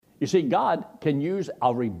You see, God can use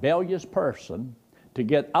a rebellious person to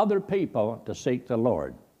get other people to seek the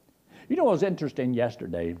Lord. You know what was interesting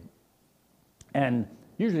yesterday? And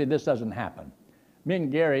usually this doesn't happen. Me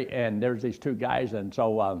and Gary, and there's these two guys, and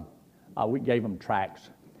so we gave them tracts.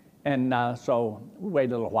 And so we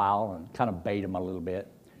waited a little while and kind of bait them a little bit.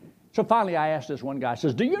 So finally I asked this one guy, I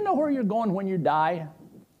says, do you know where you're going when you die?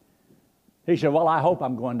 He said, well, I hope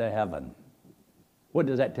I'm going to heaven. What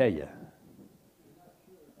does that tell you?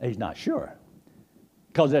 He's not sure.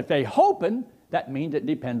 Because if they're hoping, that means it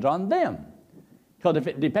depends on them. Because if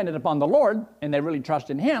it depended upon the Lord and they really trust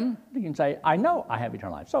in Him, you can say, I know I have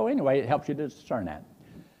eternal life. So anyway, it helps you to discern that.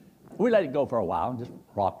 We let it go for a while and just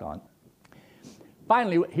rocked on.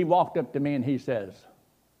 Finally, he walked up to me and he says,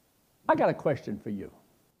 I got a question for you.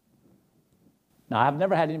 Now, I've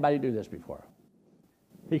never had anybody do this before.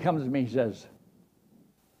 He comes to me and says,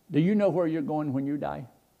 do you know where you're going when you die?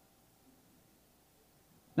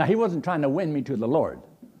 Now, he wasn't trying to win me to the Lord.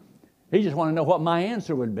 He just wanted to know what my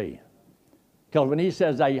answer would be. Because when he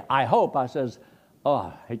says, I hope, I says, oh,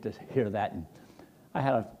 I hate to hear that. And I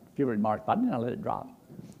had a few remarks, but I didn't let it drop.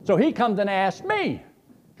 So he comes and asks me,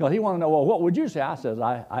 because he wanted to know, well, what would you say? I says,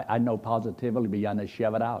 I know positively beyond a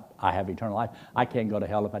shove it out. I have eternal life. I can't go to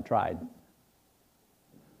hell if I tried.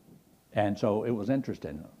 And so it was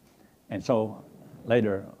interesting. And so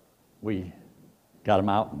later we got them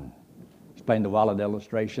out and explained the wallet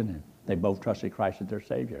illustration, and they both trusted Christ as their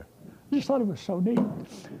Savior. I just thought it was so neat.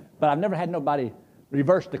 But I've never had nobody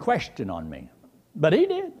reverse the question on me. But he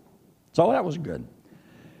did. So that was good.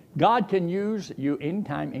 God can use you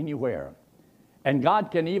anytime, anywhere. And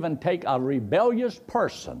God can even take a rebellious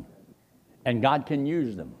person, and God can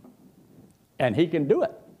use them. And He can do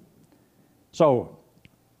it. So,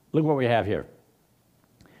 look what we have here.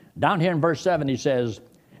 Down here in verse 7, he says,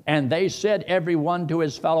 and they said every one to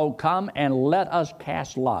his fellow, come and let us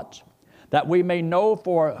cast lots, that we may know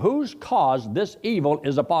for whose cause this evil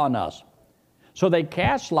is upon us. So they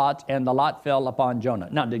cast lots, and the lot fell upon Jonah.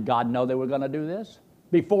 Now, did God know they were going to do this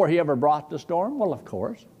before He ever brought the storm? Well, of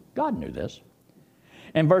course. God knew this.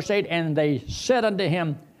 In verse 8, and they said unto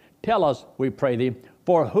him, tell us, we pray thee,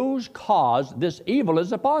 for whose cause this evil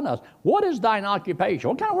is upon us. What is thine occupation?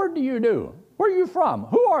 What kind of work do you do? Where are you from?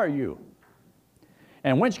 Who are you?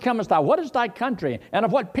 And whence comest thou? What is thy country? And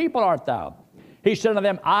of what people art thou? He said unto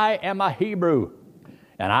them, I am a Hebrew,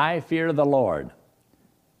 and I fear the Lord.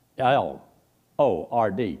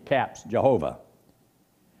 L-O-R-D, caps, Jehovah.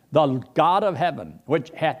 The God of heaven, which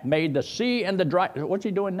hath made the sea and the dry. What's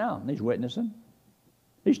he doing now? He's witnessing.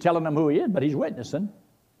 He's telling them who he is, but he's witnessing.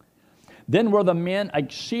 Then were the men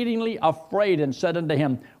exceedingly afraid, and said unto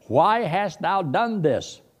him, why hast thou done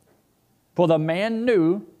this? For the man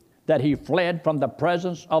knew that he fled from the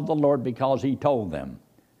presence of the Lord, because he told them.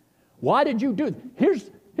 Why did you do it?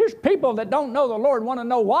 Here's people that don't know the Lord want to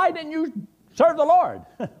know, why didn't you serve the Lord?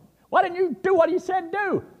 Why didn't you do what He said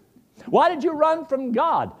do? Why did you run from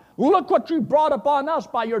God? Look what you brought upon us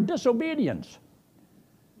by your disobedience.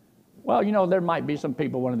 Well, you know, there might be some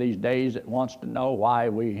people one of these days that wants to know why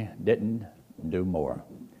we didn't do more.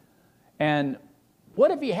 And what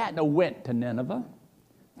if he hadn't went to Nineveh?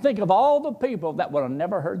 Think of all the people that would have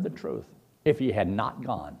never heard the truth if he had not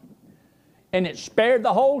gone. And it spared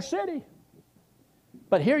the whole city.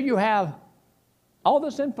 But here you have all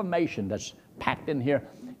this information that's packed in here.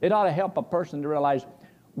 It ought to help a person to realize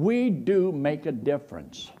we do make a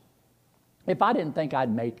difference. If I didn't think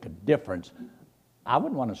I'd make a difference, I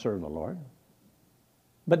wouldn't want to serve the Lord.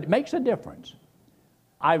 But it makes a difference.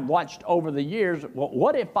 I've watched over the years, well,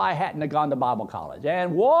 what if I hadn't have gone to Bible college?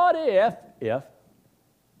 And what if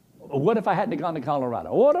I hadn't have gone to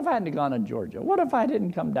Colorado? What if I hadn't have gone to Georgia? What if I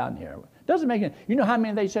didn't come down here? Doesn't make any. You know how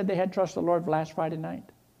many they said they had trust the Lord for last Friday night?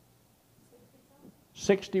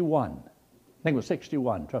 61. I think it was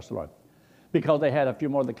 61, trust the Lord. Because they had a few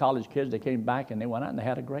more of the college kids, they came back and they went out and they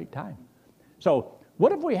had a great time. So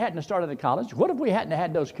what if we hadn't started the college? What if we hadn't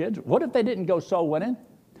had those kids? What if they didn't go soul winning?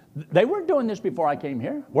 They weren't doing this before I came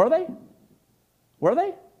here, were they? Were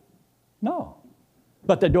they? No.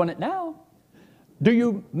 But they're doing it now. Do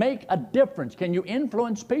you make a difference? Can you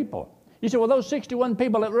influence people? You say, well, those 61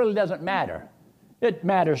 people, it really doesn't matter. It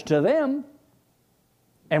matters to them.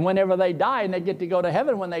 And whenever they die and they get to go to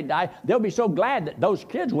heaven when they die, they'll be so glad that those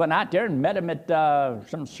kids went out there and met them at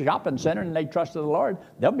some shopping center and they trusted the Lord.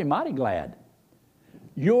 They'll be mighty glad.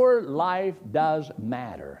 Your life does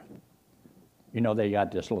matter. You know, they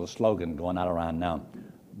got this little slogan going out around now.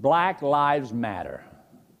 Black lives matter.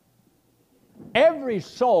 Every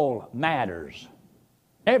soul matters.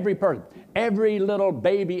 Every person. Every little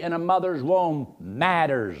baby in a mother's womb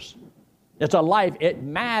matters. It's a life. It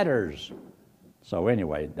matters. So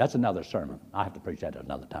anyway, that's another sermon. I have to preach that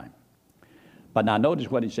another time. But now notice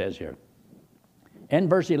what he says here. In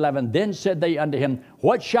verse 11, then said they unto him,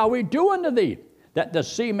 what shall we do unto thee, that the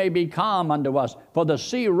sea may be calm unto us? For the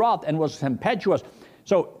sea wroth and was tempestuous.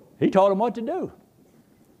 So he told them what to do.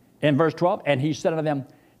 In verse 12, and he said unto them,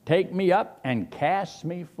 take me up and cast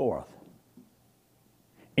me forth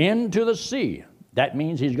into the sea. That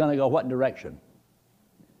means he's going to go what direction?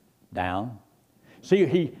 Down. See,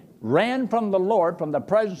 he ran from the Lord, from the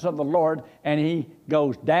presence of the Lord, and he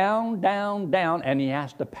goes down, down, down, and he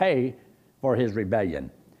has to pay for his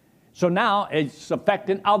rebellion. So now it's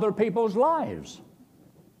affecting other people's lives.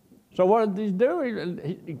 So what did he do?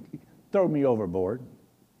 He threw me overboard.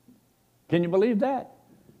 Can you believe that?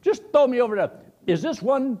 Just throw me over there. Is this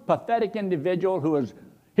one pathetic individual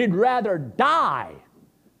he'd rather die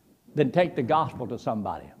than take the gospel to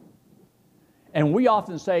somebody? And we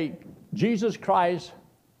often say, Jesus Christ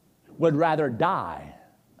would rather die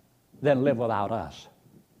than live without us.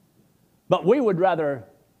 But we would rather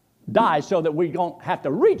die so that we don't have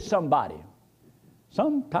to reach somebody.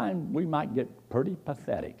 Sometimes we might get pretty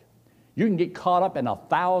pathetic. You can get caught up in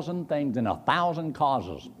 1,000 things and 1,000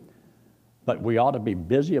 causes. But we ought to be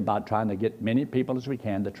busy about trying to get many people as we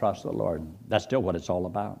can to trust the Lord. That's still what it's all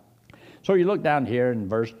about. So you look down here in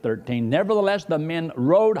verse 13. Nevertheless, the men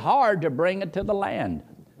rowed hard to bring it to the land.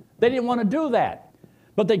 They didn't want to do that,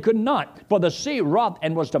 but they could not. For the sea wroth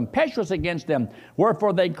and was tempestuous against them.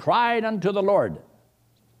 Wherefore they cried unto the Lord.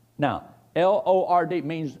 Now, L-O-R-D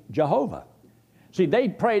means Jehovah. See, they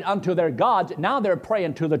prayed unto their gods. Now they're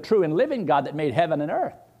praying to the true and living God that made heaven and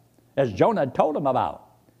earth, as Jonah had told them about.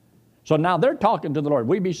 So now they're talking to the Lord.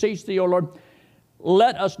 We beseech thee, O Lord,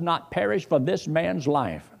 let us not perish for this man's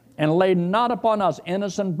life, and lay not upon us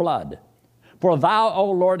innocent blood. For thou,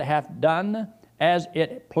 O Lord, hast done as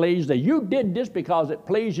it pleased thee. You did this because it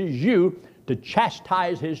pleases you to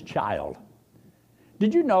chastise his child.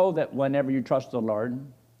 Did you know that whenever you trust the Lord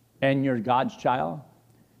and you're God's child,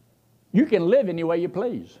 you can live any way you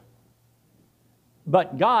please?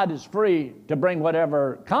 But God is free to bring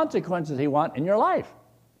whatever consequences he wants in your life.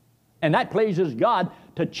 And that pleases God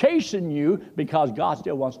to chasten you because God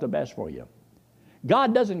still wants the best for you.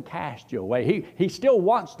 God doesn't cast you away. He still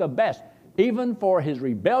wants the best. Even for his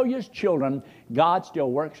rebellious children, God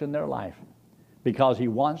still works in their life because he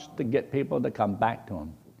wants to get people to come back to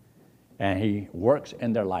him. And he works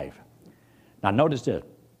in their life. Now notice this.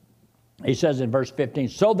 He says in verse 15,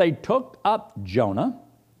 so they took up Jonah,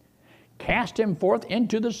 cast him forth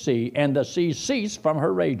into the sea, and the sea ceased from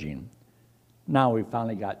her raging. Now we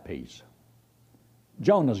finally got peace.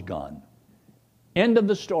 Jonah's gone. End of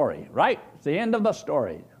the story, right? It's the end of the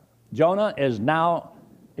story. Jonah is now,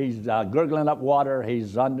 he's gurgling up water.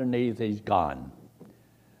 He's underneath. He's gone.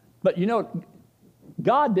 But you know,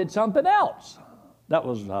 God did something else that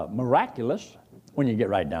was miraculous when you get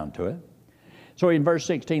right down to it. So in verse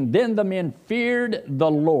 16, then the men feared the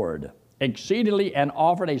Lord exceedingly and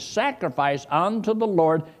offered a sacrifice unto the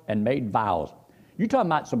Lord and made vows. You're talking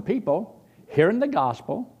about some people hearing the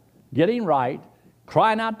gospel, getting right,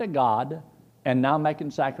 crying out to God, and now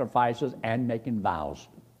making sacrifices and making vows.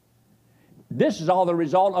 This is all the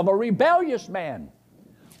result of a rebellious man.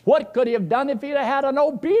 What could he have done if he had had an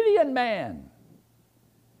obedient man?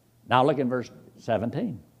 Now look in verse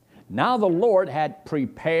 17. Now the Lord had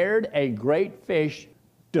prepared a great fish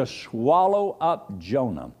to swallow up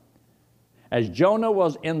Jonah, as Jonah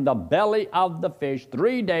was in the belly of the fish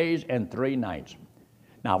 3 days and 3 nights.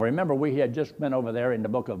 Now remember, we had just been over there in the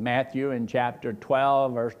book of Matthew in chapter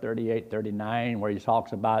 12, verse 38, 39, where he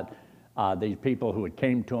talks about these people who had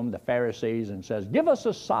came to him, the Pharisees, and says, give us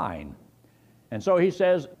a sign. And so he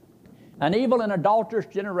says, an evil and adulterous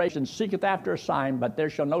generation seeketh after a sign, but there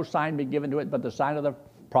shall no sign be given to it but the sign of the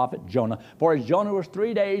prophet Jonah. For as Jonah was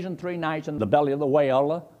 3 days and 3 nights in the belly of the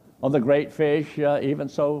whale, of the great fish, even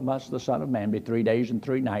so must the Son of Man be 3 days and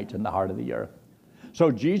 3 nights in the heart of the earth. So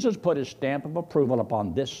Jesus put his stamp of approval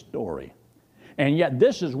upon this story. And yet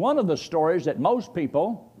this is one of the stories that most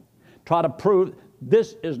people try to prove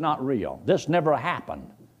this is not real. This never happened.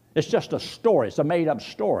 It's just a story. It's a made-up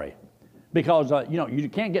story. Because, you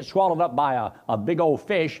can't get swallowed up by a big old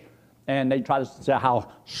fish, and they try to say how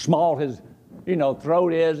small his,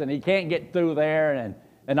 throat is, and he can't get through there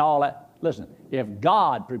and all that. Listen, if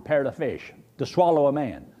God prepared a fish to swallow a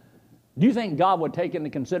man, do you think God would take into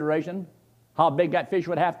consideration how big that fish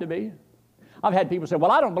would have to be? I've had people say,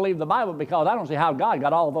 well, I don't believe the Bible because I don't see how God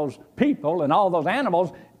got all those people and all those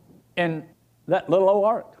animals in that little old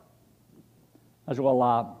ark. I said, well,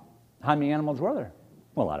 how many animals were there?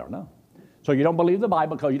 Well, I don't know. So you don't believe the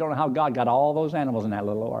Bible because you don't know how God got all those animals in that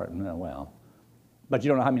little ark. No, well, but you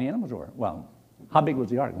don't know how many animals were. Well, How big was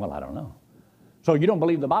the ark? Well, I don't know. So you don't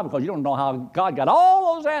believe the Bible because you don't know how God got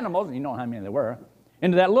all those animals, and you know how many there were,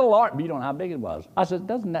 into that little ark, but you don't know how big it was. I said,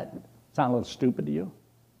 doesn't that sound a little stupid to you?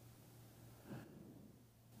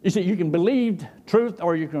 You see, you can believe truth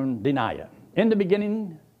or you can deny it. In the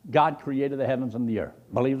beginning, God created the heavens and the earth.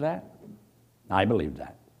 Believe that? I believe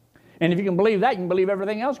that. And if you can believe that, you can believe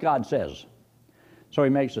everything else God says. So he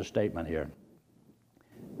makes a statement here.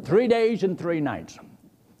 3 days and 3 nights.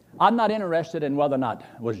 I'm not interested in whether or not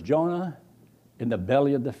was Jonah in the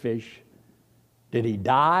belly of the fish. Did he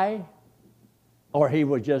die? Or he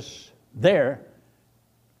was just there,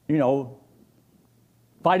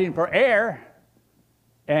 fighting for air.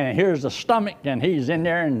 And here's the stomach, and he's in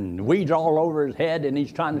there, and weeds all over his head, and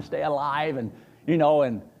he's trying to stay alive, and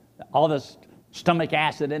and all this stomach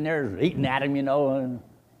acid in there is eating at him, And,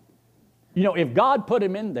 if God put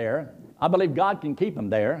him in there, I believe God can keep him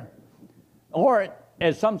there. Or,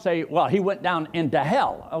 as some say, well, he went down into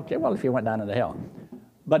hell. Okay, well, if he went down into hell.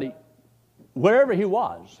 But wherever he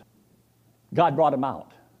was, God brought him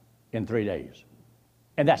out in 3 days.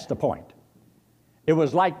 And that's the point. It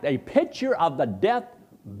was like a picture of the death,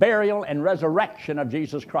 burial, and resurrection of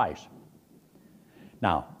Jesus Christ.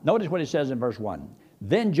 Now, notice what he says in verse 1.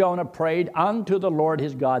 Then Jonah prayed unto the Lord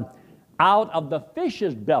his God out of the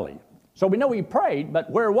fish's belly. So we know he prayed, but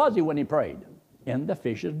where was he when he prayed? In the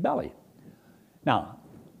fish's belly. Now,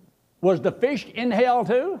 was the fish in hell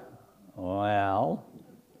too? Well,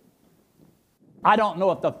 I don't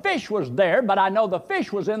know if the fish was there, but I know the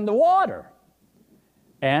fish was in the water.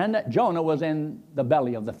 And Jonah was in the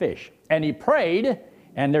belly of the fish. And he prayed,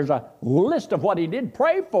 and there's a list of what he did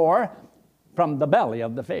pray for from the belly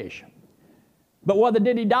of the fish. But whether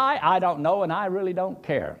did he die, I don't know, and I really don't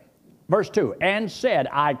care. Verse 2, and said,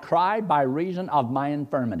 I cried by reason of my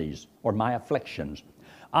infirmities, or my afflictions,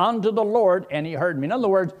 unto the Lord, and he heard me. In other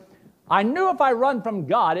words, I knew if I run from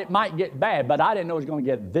God, it might get bad, but I didn't know it was going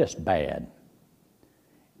to get this bad.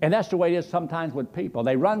 And that's the way it is sometimes with people.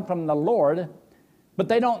 They run from the Lord, but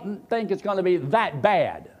they don't think it's going to be that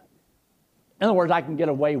bad. In other words, I can get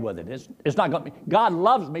away with it. It's not going to be, God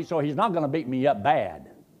loves me, so he's not going to beat me up bad.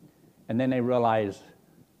 And then they realize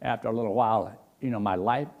after a little while, my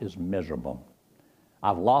life is miserable.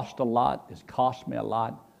 I've lost a lot. It's cost me a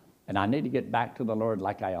lot. And I need to get back to the Lord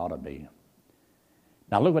like I ought to be.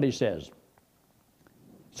 Now look what he says.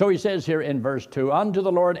 So he says here in verse 2, unto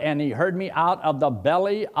the Lord, and he heard me out of the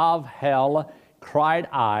belly of hell, cried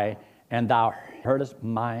I, and thou heardest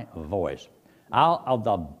my voice. Out of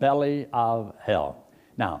the belly of hell.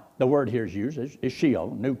 Now, the word here is used is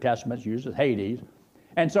Sheol. New Testament uses Hades.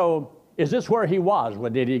 And so, is this where he was?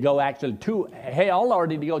 Well, did he go actually to hell, or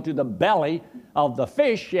did he go to the belly of the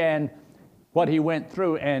fish and what he went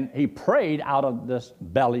through, and he prayed out of this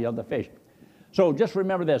belly of the fish? So just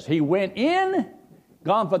remember this. He went in,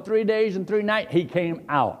 gone for 3 days and 3 nights, he came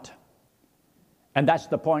out. And that's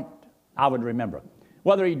the point I would remember.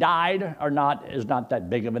 Whether he died or not is not that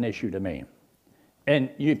big of an issue to me. And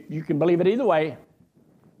you can believe it either way.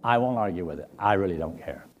 I won't argue with it. I really don't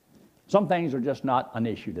care. Some things are just not an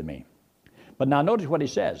issue to me. But now notice what he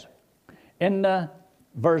says. In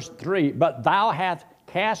verse 3, but thou hast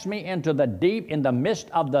cast me into the deep, in the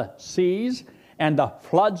midst of the seas, and the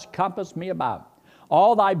floods compass me about.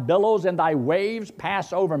 All thy billows and thy waves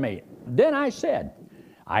pass over me. Then I said,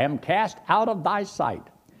 I am cast out of thy sight,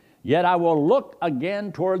 yet I will look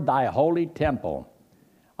again toward thy holy temple.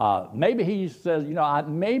 Maybe he says,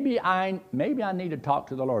 maybe I need to talk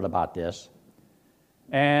to the Lord about this.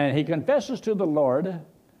 And he confesses to the Lord.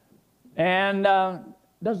 And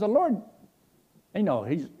does the Lord,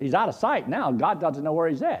 he's out of sight now. God doesn't know where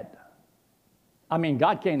he's at. I mean,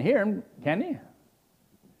 God can't hear him, can he?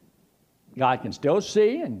 God can still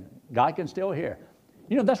see, and God can still hear.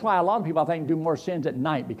 That's why a lot of people, I think, do more sins at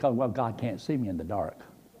night because, well, God can't see me in the dark.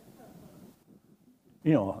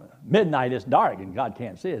 Midnight is dark and God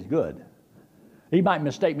can't see. It's good. He might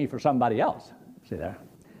mistake me for somebody else. See there?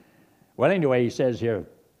 Well, anyway, he says here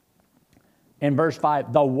in verse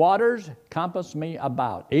 5, the waters compass me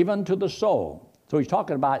about, even to the soul. So he's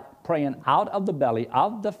talking about praying out of the belly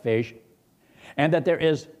of the fish, and that there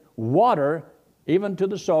is water even to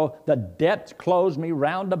the soul. The depths closed me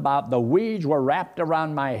round about. The weeds were wrapped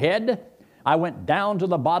around my head. I went down to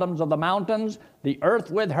the bottoms of the mountains. The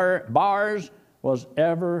earth with her bars was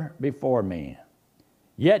ever before me.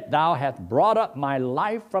 Yet thou hast brought up my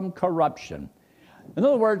life from corruption. In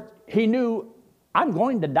other words, he knew, I'm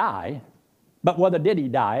going to die, but whether did he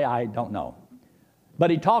die, I don't know. But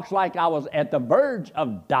he talks like I was at the verge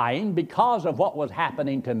of dying because of what was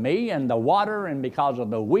happening to me and the water and because of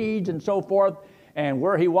the weeds and so forth and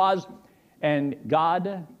where he was. And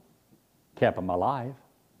God kept him alive,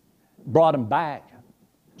 brought him back.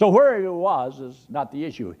 So where he was is not the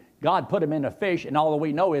issue. God put him in a fish, and all that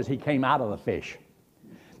we know is he came out of the fish.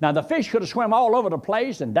 Now, the fish could have swum all over the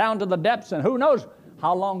place and down to the depths, and who knows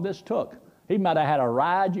how long this took. He might have had a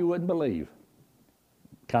ride you wouldn't believe,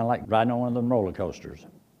 kind of like riding on one of them roller coasters.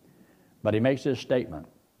 But he makes this statement: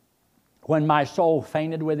 when my soul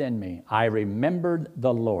fainted within me, I remembered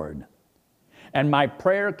the Lord, and my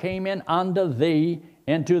prayer came in unto thee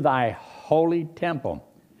into thy holy temple.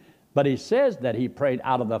 But he says that he prayed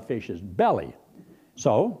out of the fish's belly.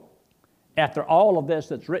 So, after all of this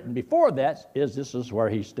that's written before that, this is where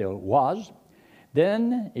he still was.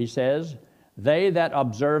 Then he says, they that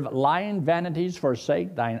observe lying vanities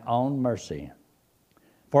forsake thine own mercy.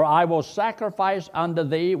 For I will sacrifice unto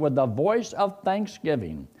thee with the voice of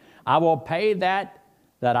thanksgiving. I will pay that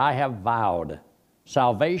I have vowed.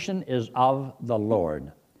 Salvation is of the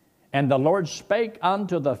Lord. And the Lord spake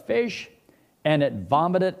unto the fish, and it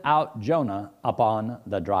vomited out Jonah upon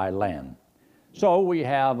the dry land. So we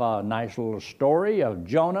have a nice little story of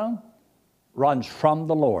Jonah runs from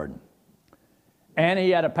the Lord. And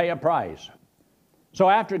he had to pay a price. So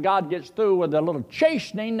after God gets through with a little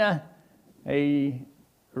chastening, he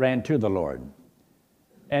ran to the Lord.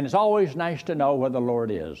 And it's always nice to know where the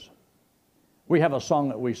Lord is. We have a song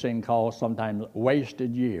that we sing called sometimes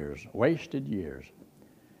Wasted Years, Wasted Years.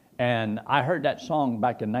 And I heard that song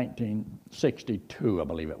back in 1962, I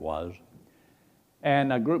believe it was.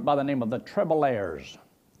 And a group by the name of the Treblairs,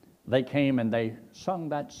 they came and they sung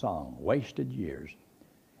that song, Wasted Years.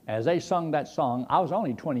 As they sung that song, I was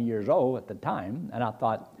only 20 years old at the time, and I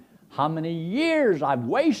thought, how many years I've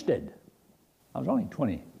wasted. I was only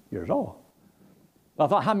 20 years old. I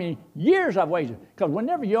thought, how many years I've wasted? Because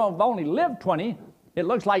whenever you've only lived 20, it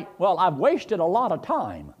looks like, well, I've wasted a lot of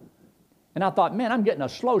time. And I thought, man, I'm getting a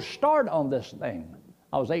slow start on this thing.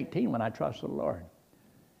 I was 18 when I trusted the Lord.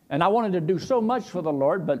 And I wanted to do so much for the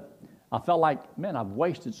Lord, but I felt like, man, I've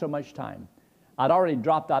wasted so much time. I'd already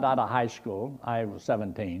dropped out of high school. I was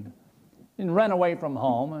 17. And ran away from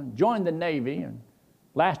home and joined the Navy and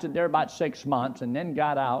lasted there about 6 months and then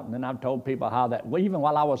got out. And then I've told people how that, even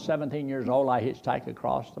while I was 17 years old, I hitchhiked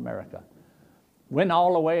across America. Went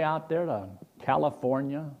all the way out there to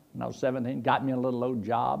California when I was 17, got me a little old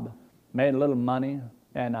job, made a little money.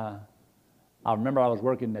 And I remember I was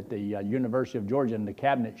working at the University of Georgia in the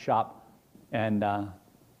cabinet shop, and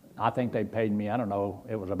I think they paid me, I don't know,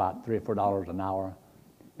 it was about $3 or $4 an hour.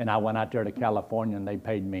 And I went out there to California and they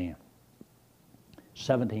paid me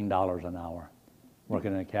 $17 an hour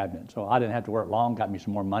working in a cabinet. So I didn't have to work long, got me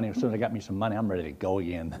some more money. As soon as I got me some money, I'm ready to go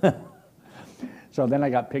again. So then I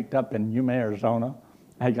got picked up in Yuma, Arizona.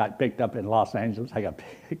 I got picked up in Los Angeles. I got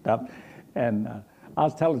picked up. And I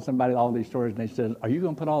was telling somebody all these stories, and they said, are you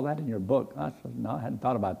going to put all that in your book? I said, no, I hadn't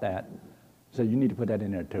thought about that. They said, you need to put that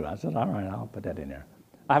in there too. I said, all right, I'll put that in there.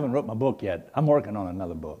 I haven't wrote my book yet. I'm working on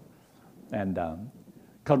another book. And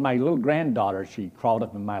because my little granddaughter, she crawled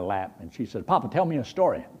up in my lap, and she said, Papa, tell me a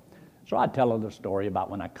story. So I tell her the story about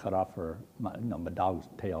when I cut off my dog's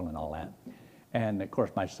tail and all that. And, of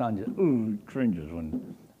course, my son just cringes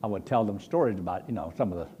when I would tell them stories about,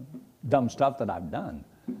 some of the dumb stuff that I've done.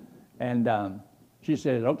 And she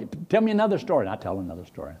said, okay, tell me another story. And I tell her another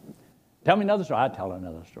story. Tell me another story. I tell her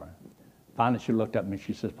another story. Finally, she looked up at me.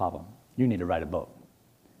 She says, Papa, you need to write a book.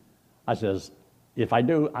 I says, if I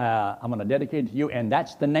do, I'm going to dedicate it to you, and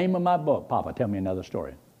that's the name of my book. Papa, tell me another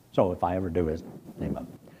story. So if I ever do, his name up.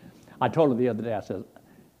 I told her the other day, I said,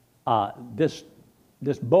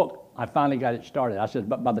 this book, I finally got it started. I said,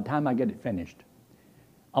 but by the time I get it finished,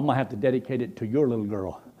 I'm going to have to dedicate it to your little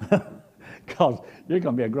girl. Because you're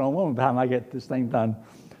going to be a grown woman by the time I get this thing done.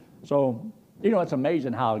 So, it's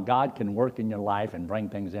amazing how God can work in your life and bring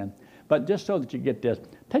things in. But just so that you get this,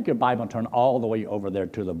 take your Bible and turn all the way over there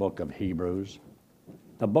to the book of Hebrews.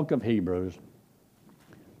 The book of Hebrews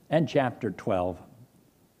and chapter 12.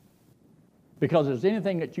 Because there's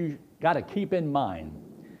anything that you got to keep in mind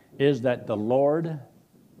is that the Lord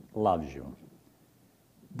loves you.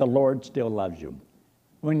 The Lord still loves you.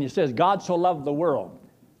 When he says, God so loved the world,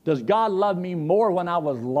 does God love me more when I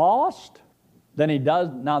was lost than he does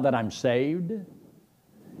now that I'm saved?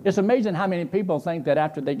 It's amazing how many people think that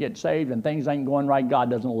after they get saved and things ain't going right, God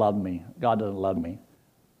doesn't love me. God doesn't love me.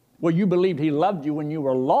 Well, you believed he loved you when you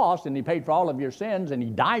were lost and he paid for all of your sins and he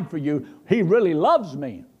died for you. He really loves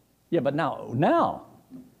me. Yeah, but now,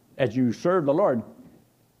 as you serve the Lord,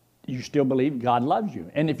 you still believe God loves you.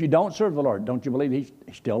 And if you don't serve the Lord, don't you believe he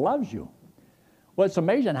still loves you? Well, it's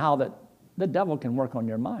amazing how that the devil can work on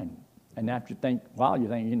your mind. And after you think,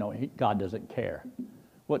 God doesn't care.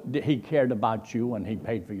 He cared about you when he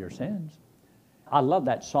paid for your sins. I love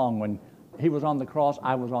that song when he was on the cross,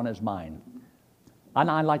 I was on his mind. And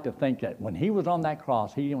I like to think that when he was on that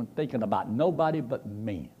cross, he wasn't thinking about nobody but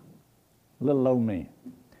me, little old me.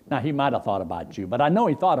 Now, he might have thought about you, but I know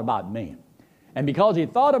he thought about me. And because he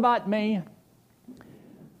thought about me,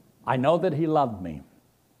 I know that he loved me.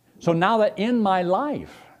 So now that in my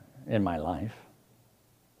life,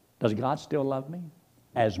 does God still love me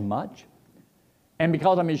as much? And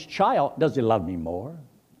because I'm his child, does he love me more?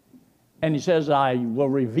 And he says, I will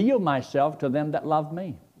reveal myself to them that love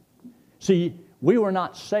me. See, we were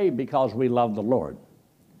not saved because we loved the Lord.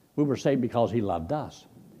 We were saved because he loved us.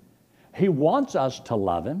 He wants us to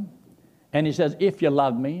love him. And he says, if you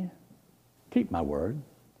love me, keep my word.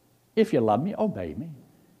 If you love me, obey me.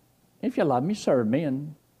 If you love me, serve me.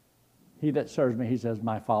 And he that serves me, he says,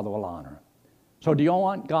 my Father will honor. So do you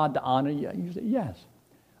want God to honor you? You say, yes.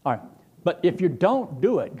 All right. But if you don't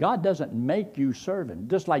do it, God doesn't make you serve him.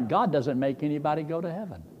 Just like God doesn't make anybody go to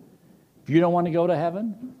heaven. If you don't want to go to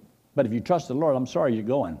heaven, but if you trust the Lord, I'm sorry you're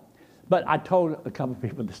going. But I told a couple of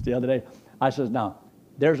people this the other day. I says, now,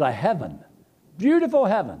 there's a heaven, beautiful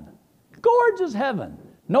heaven, gorgeous heaven,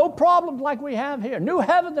 no problems like we have here, new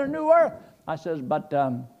heaven or new earth. I says, but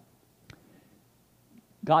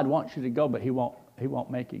God wants you to go, but he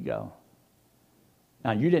won't make you go.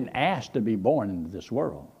 Now, you didn't ask to be born into this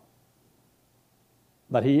world.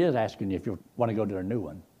 But he is asking you if you want to go to a new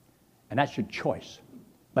one. And that's your choice.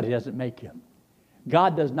 But he doesn't make you.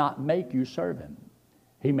 God does not make you serve him.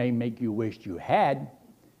 He may make you wish you had,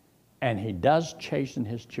 and he does chasten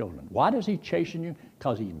his children. Why does he chasten you?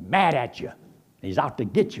 Because he's mad at you. He's out to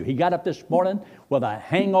get you. He got up this morning with a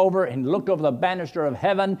hangover and looked over the banister of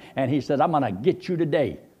heaven, and he said, I'm going to get you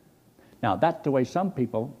today. Now, that's the way some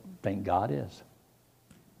people think God is.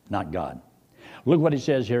 Not God. Look what he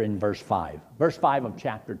says here in verse 5. Verse 5 of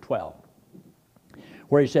chapter 12.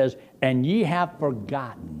 Where he says, and ye have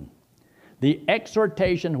forgotten the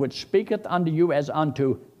exhortation which speaketh unto you as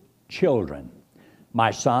unto children. My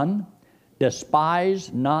son,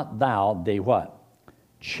 despise not thou the what?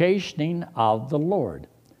 Chastening of the Lord,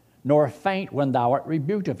 nor faint when thou art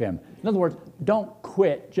rebuked of him. In other words, don't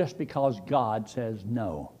quit just because God says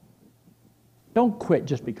no. Don't quit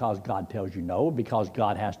just because God tells you no, because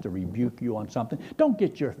God has to rebuke you on something. Don't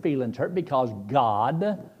get your feelings hurt because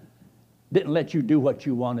God didn't let you do what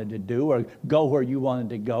you wanted to do or go where you wanted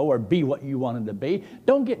to go or be what you wanted to be.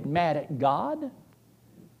 Don't get mad at God.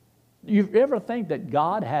 You ever think that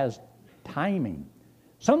God has timing?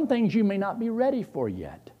 Some things you may not be ready for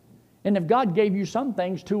yet. And if God gave you some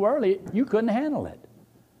things too early, you couldn't handle it.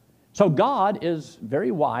 So God is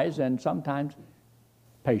very wise and sometimes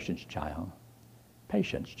patience, child.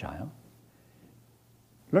 Patience, child.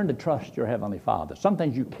 Learn to trust your Heavenly Father. Some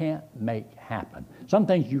things you can't make happen. Some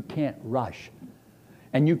things you can't rush.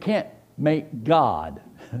 And you can't make God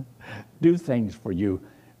do things for you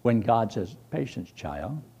when God says, patience,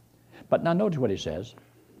 child. But now notice what he says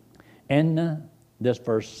in this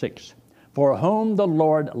verse 6. For whom the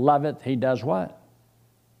Lord loveth, he does what?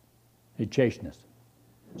 He chasteneth.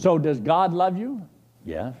 So does God love you?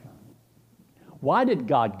 Yes. Why did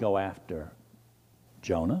God go after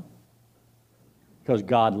Jonah? Because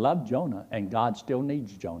God loved Jonah, and God still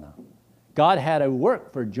needs Jonah. God had a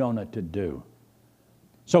work for Jonah to do.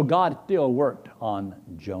 So God still worked on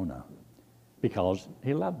Jonah because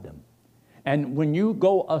he loved him. And when you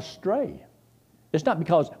go astray, it's not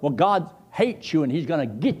because, well, God hates you and he's going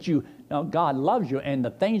to get you. No, God loves you, and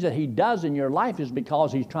the things that he does in your life is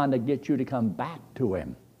because he's trying to get you to come back to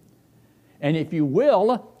him. And if you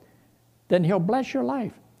will, then he'll bless your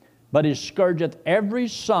life. But he scourgeth every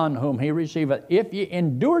son whom he receiveth. If ye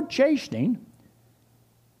endure chastening,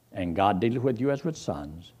 and God dealeth with you as with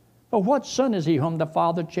sons. But what son is he whom the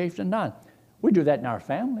Father chasteneth not? We do that in our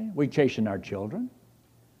family. We chasten our children.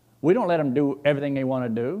 We don't let them do everything they want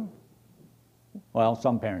to do. Well,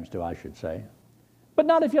 some parents do, I should say. But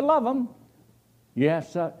not if you love them.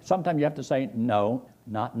 Sometimes you have to say, no,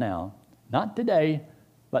 not now. Not today,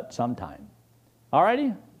 but sometime. All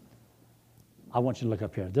righty? I want you to look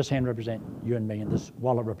up here. This hand represents you and me, and this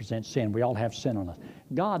wallet represents sin. We all have sin on us.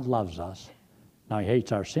 God loves us. Now, he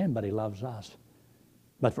hates our sin, but he loves us.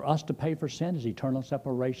 But for us to pay for sin is eternal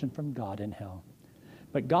separation from God in hell.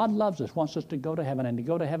 But God loves us, wants us to go to heaven. And to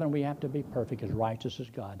go to heaven, we have to be perfect, as righteous as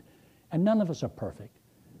God. And none of us are perfect.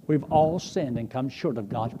 We've all sinned and come short of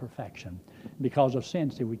God's perfection. Because of sin,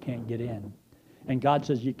 see, we can't get in. And God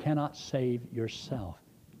says you cannot save yourself.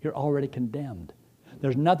 You're already condemned.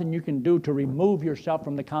 There's nothing you can do to remove yourself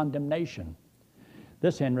from the condemnation.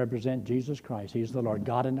 This hand represents Jesus Christ. He's the Lord,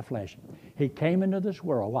 God in the flesh. He came into this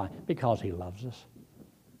world. Why? Because he loves us.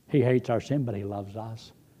 He hates our sin, but he loves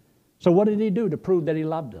us. So what did he do to prove that he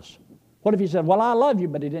loved us? What if he said, well, I love you,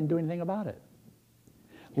 but he didn't do anything about it?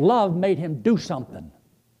 Love made him do something.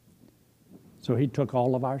 So he took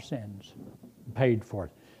all of our sins, paid for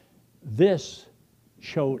it. This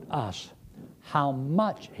showed us how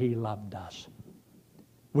much he loved us.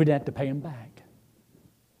 We didn't have to pay him back.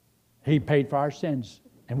 He paid for our sins,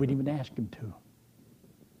 and we didn't even ask him to.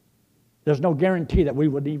 There's no guarantee that we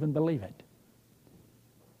would even believe it.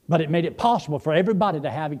 But it made it possible for everybody to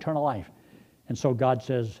have eternal life. And so God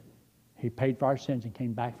says, he paid for our sins and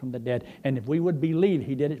came back from the dead. And if we would believe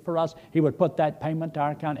he did it for us, he would put that payment to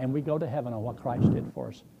our account and we go to heaven on what Christ did for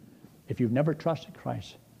us. If you've never trusted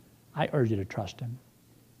Christ, I urge you to trust him.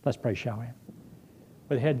 Let's pray, shall we?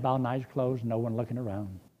 With head bowed and eyes closed, no one looking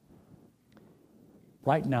around.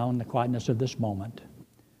 Right now, in the quietness of this moment,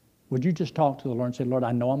 would you just talk to the Lord and say, Lord,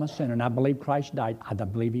 I know I'm a sinner and I believe Christ died. I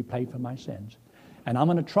believe he paid for my sins. And I'm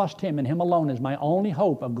going to trust him and him alone as my only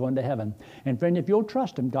hope of going to heaven. And friend, if you'll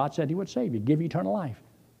trust him, God said he would save you, give you eternal life.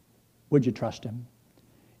 Would you trust him?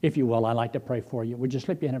 If you will, I'd like to pray for you. Would you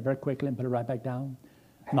slip your hand up very quickly and put it right back down?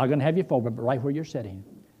 I'm not going to have you forward, but right where you're sitting.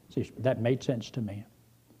 See, that made sense to me.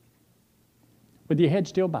 With your head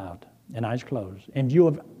still bowed and eyes closed, in view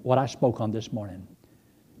of what I spoke on this morning,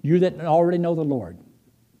 you that already know the Lord,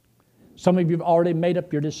 some of you have already made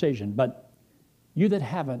up your decision, but you that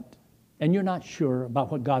haven't, and you're not sure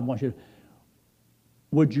about what God wants you to do,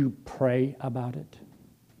 would you pray about it?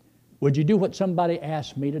 Would you do what somebody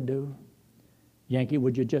asked me to do? Yankee,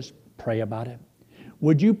 would you just pray about it?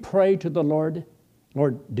 Would you pray to the Lord,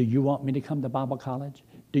 Lord, do you want me to come to Bible college?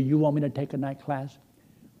 Do you want me to take a night class?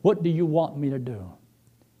 What do you want me to do?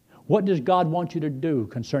 What does God want you to do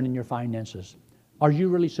concerning your finances? Are you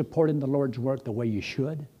really supporting the Lord's work the way you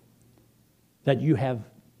should? That you have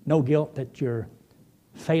no guilt that you're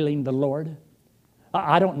failing the Lord?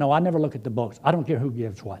 I don't know. I never look at the books. I don't care who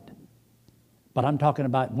gives what. But I'm talking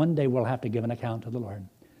about one day we'll have to give an account to the Lord.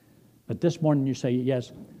 But this morning you say,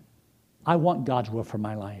 yes, I want God's will for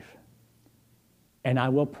my life. And I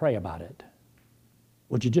will pray about it.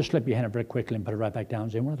 Would you just slip your hand up very quickly and put it right back down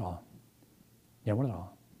and say, in with it all? Yeah, with it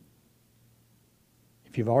all.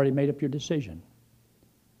 If you've already made up your decision,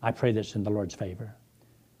 I pray this in the Lord's favor.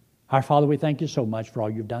 Our Father, we thank you so much for all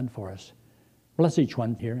you've done for us. Bless each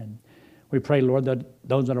one here. And we pray, Lord, that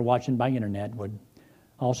those that are watching by internet would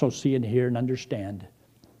also see and hear and understand.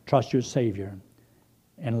 Trust your Savior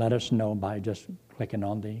and let us know by just clicking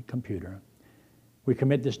on the computer. We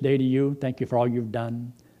commit this day to you. Thank you for all you've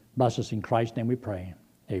done. Bless us in Christ's name we pray.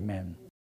 Amen.